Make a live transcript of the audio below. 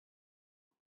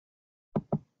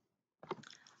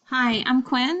Hi, I'm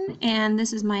Quinn, and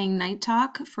this is my Ignite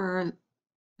talk for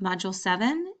Module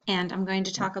 7, and I'm going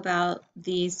to talk about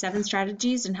the 7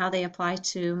 strategies and how they apply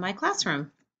to my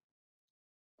classroom.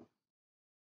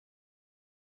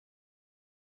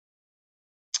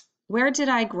 Where did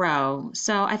I grow?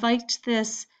 So I liked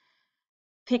this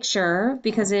picture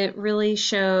because it really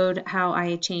showed how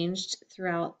I changed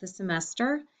throughout the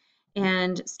semester.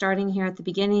 And starting here at the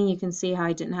beginning, you can see how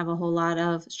I didn't have a whole lot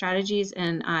of strategies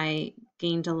and I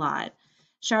gained a lot.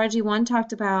 Strategy 1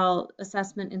 talked about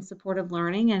assessment in supportive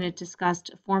learning, and it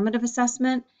discussed formative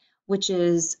assessment, which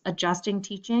is adjusting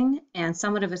teaching, and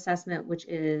summative assessment, which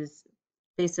is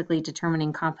basically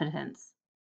determining competence.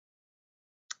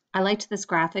 I liked this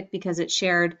graphic because it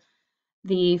shared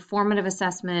the formative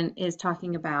assessment is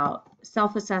talking about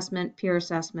self-assessment, peer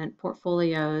assessment,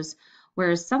 portfolios,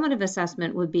 whereas summative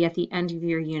assessment would be at the end of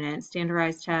your unit,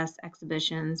 standardized tests,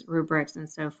 exhibitions, rubrics, and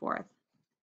so forth.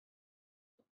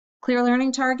 Clear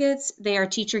learning targets, they are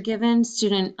teacher given,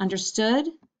 student understood,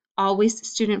 always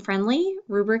student friendly.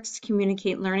 Rubrics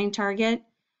communicate learning target,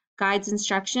 guides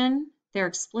instruction, they're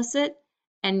explicit,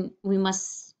 and we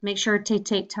must make sure to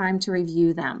take time to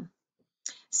review them.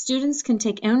 Students can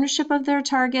take ownership of their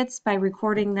targets by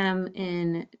recording them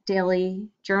in daily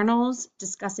journals,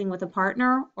 discussing with a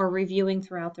partner, or reviewing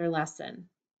throughout their lesson.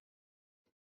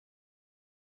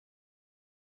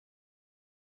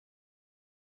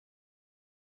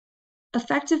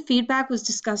 Effective feedback was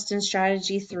discussed in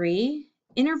Strategy 3.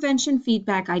 Intervention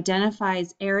feedback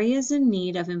identifies areas in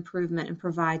need of improvement and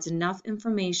provides enough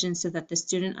information so that the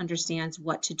student understands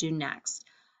what to do next.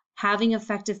 Having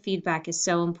effective feedback is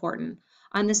so important.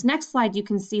 On this next slide, you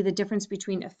can see the difference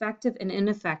between effective and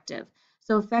ineffective.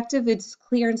 So effective, it's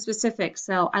clear and specific.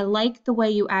 So I like the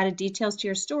way you added details to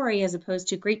your story as opposed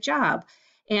to great job.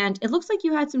 And it looks like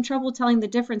you had some trouble telling the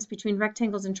difference between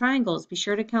rectangles and triangles. Be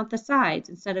sure to count the sides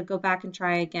instead of go back and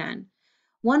try again.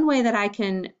 One way that I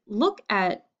can look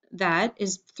at that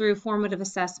is through formative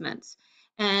assessments.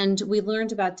 And we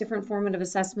learned about different formative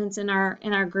assessments in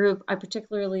our group. I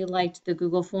particularly liked the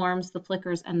Google Forms, the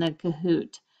Flickrs, and the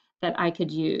Kahoot that I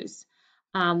could use.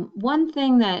 One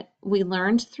thing that we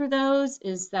learned through those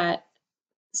is that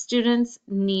students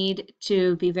need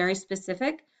to be very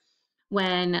specific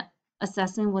when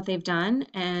assessing what they've done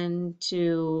and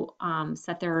to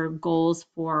set their goals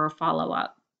for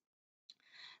follow-up.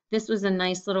 This was a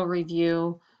nice little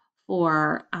review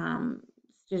for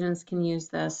students can use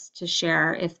this to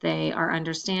share if they are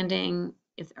understanding,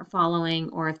 if they're following,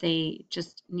 or if they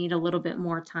just need a little bit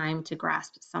more time to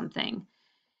grasp something.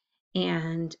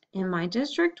 And in my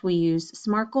district, we use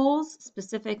SMART goals: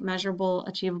 specific, measurable,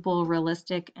 achievable,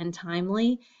 realistic, and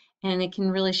timely. And it can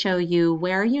really show you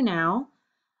where are you now,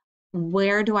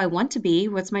 where do I want to be,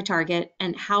 what's my target,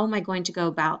 and how am I going to go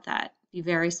about that? Be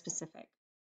very specific.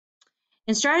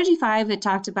 In Strategy 5, it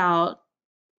talked about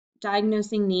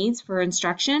diagnosing needs for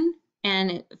instruction,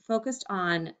 and it focused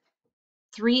on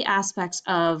 3 aspects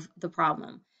of the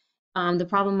problem. The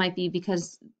problem might be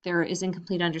because there is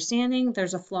incomplete understanding,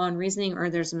 there's a flaw in reasoning, or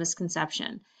there's a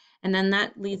misconception. And then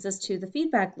that leads us to the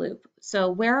feedback loop.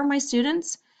 So where are my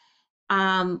students?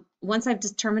 Once I've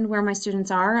determined where my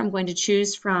students are, I'm going to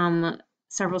choose from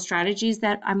several strategies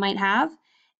that I might have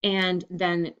and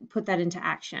then put that into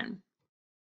action.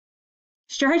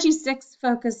 Strategy 6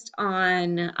 focused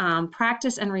on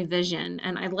practice and revision,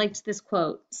 and I liked this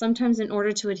quote. Sometimes in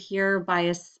order to adhere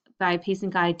by pace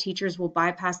and guide, teachers will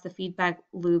bypass the feedback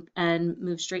loop and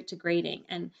move straight to grading.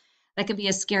 And that could be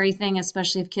a scary thing,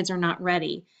 especially if kids are not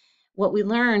ready. What we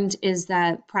learned is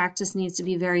that practice needs to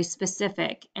be very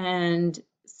specific. And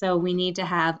so we need to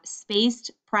have spaced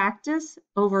practice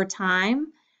over time,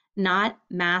 not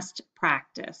massed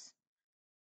practice.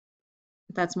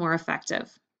 That's more effective.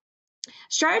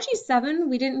 Strategy 7,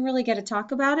 we didn't really get to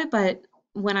talk about it, but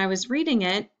when I was reading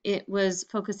it, it was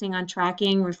focusing on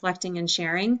tracking, reflecting, and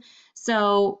sharing.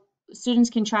 So students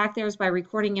can track theirs by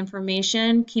recording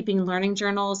information, keeping learning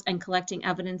journals, and collecting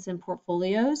evidence in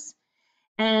portfolios.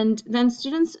 And then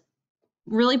students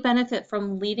really benefit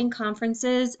from leading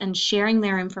conferences and sharing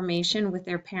their information with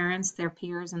their parents, their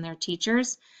peers, and their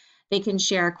teachers. They can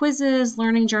share quizzes,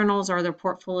 learning journals, or their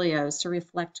portfolios to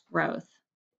reflect growth.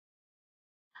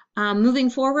 Moving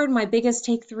forward, my biggest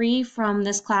take 3 from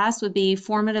this class would be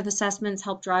formative assessments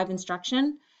help drive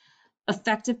instruction.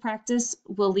 Effective practice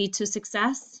will lead to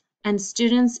success, and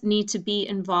students need to be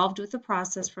involved with the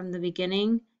process from the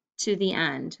beginning to the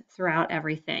end throughout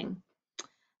everything.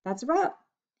 That's a wrap.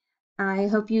 I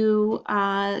hope you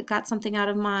got something out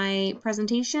of my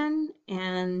presentation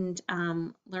and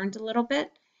learned a little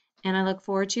bit, and I look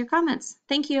forward to your comments.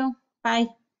 Thank you. Bye.